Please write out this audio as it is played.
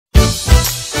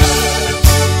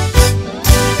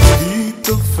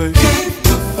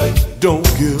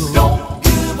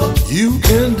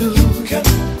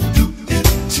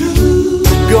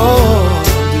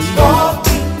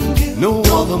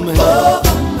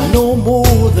no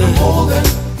more than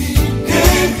he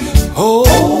gave you.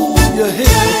 Hold your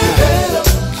head up.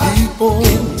 Keep on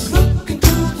looking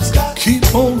to the sky.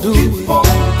 Keep on doing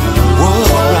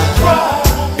what's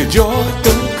right. If joy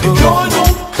don't come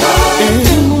in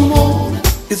the morning,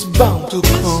 it's bound to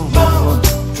come.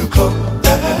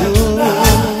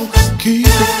 Keep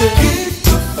the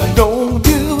faith. Don't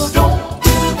give up.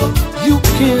 You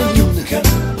can do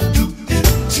it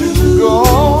too.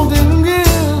 God didn't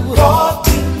give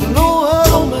no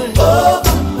other man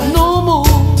no more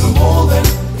than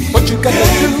what you got to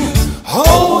do.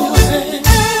 Hold your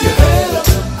head up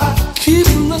high. Keep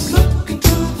looking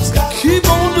to the sky. Keep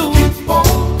on doing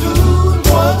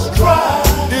what's right.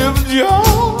 If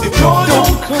joy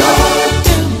don't come,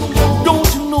 don't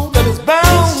you know that it's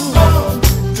bound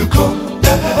to come?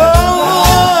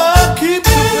 Keep the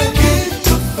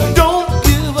faith. Don't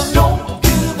give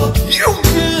up. You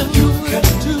can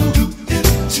do it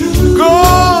too.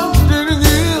 God didn't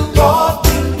give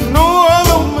no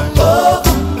other man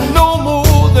no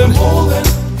more than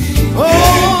he gave.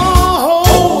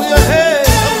 Hold your head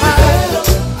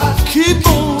high. Keep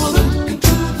on looking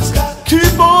to the sky.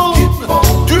 Keep on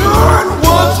doing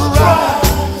what's right.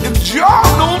 If joy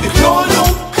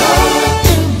don't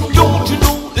come, don't you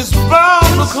know it's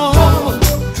bound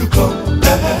to come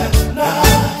at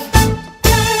night.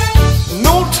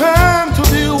 No time to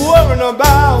be worrying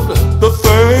about the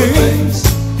things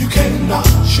you cannot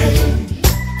change.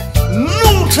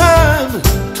 No time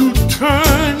to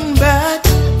turn back.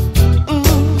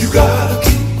 You gotta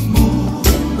keep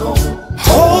moving on.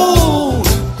 Hold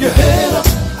your head up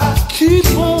high. Keep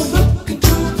on looking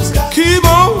to the sky. Keep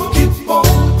on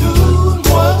doing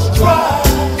what's right.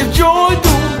 If joy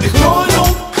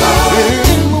don't come in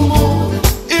the morning,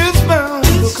 it's bound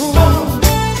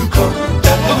to come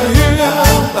at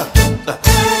night.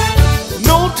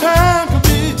 No time to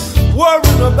be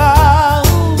worrying about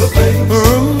the things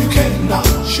you cannot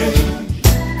change.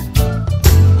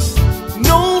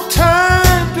 No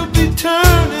time to be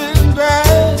turning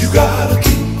back. You gotta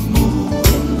keep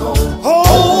moving on.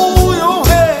 Hold your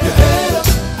head up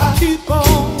high. Keep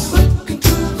on looking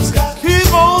to the sky.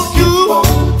 Keep on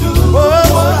doing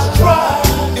what's right.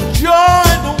 If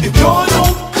joy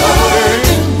don't come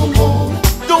in the morning,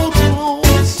 don't you know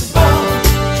it's bound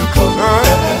to come at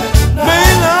night. May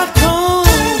not come.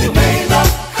 It may not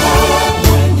come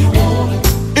when you want it.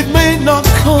 It may not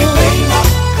come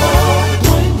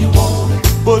when you want it.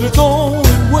 But it's on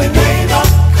its way. It may not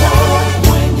come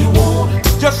when you want it.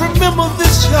 Just remember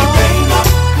this, y'all. It may not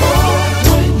come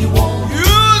when you want it.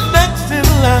 You're next in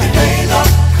line. It may not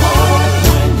come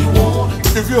when you want it.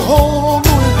 If you hold on to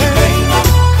it, it may not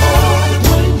come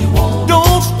when you want it.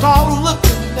 Don't stop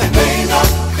looking. It may not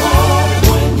come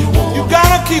when you want it. You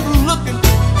gotta keep looking.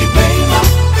 It may not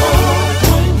come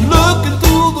when you looking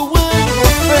through the window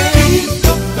of faith. Keep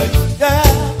the faith. Yeah.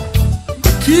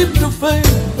 Keep the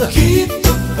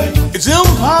faith. It's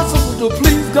impossible to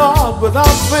please God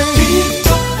without faith. Keep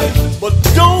the faith. But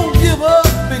don't give up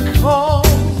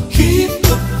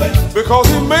because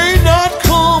it may not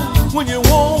come when you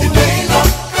want it. It may not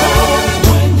come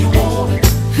when you want it.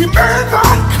 He may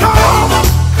not come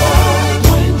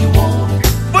when you want it.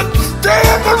 But stay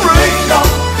in the rain. It may not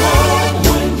come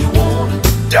when you want it.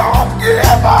 Don't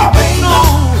give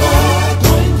up.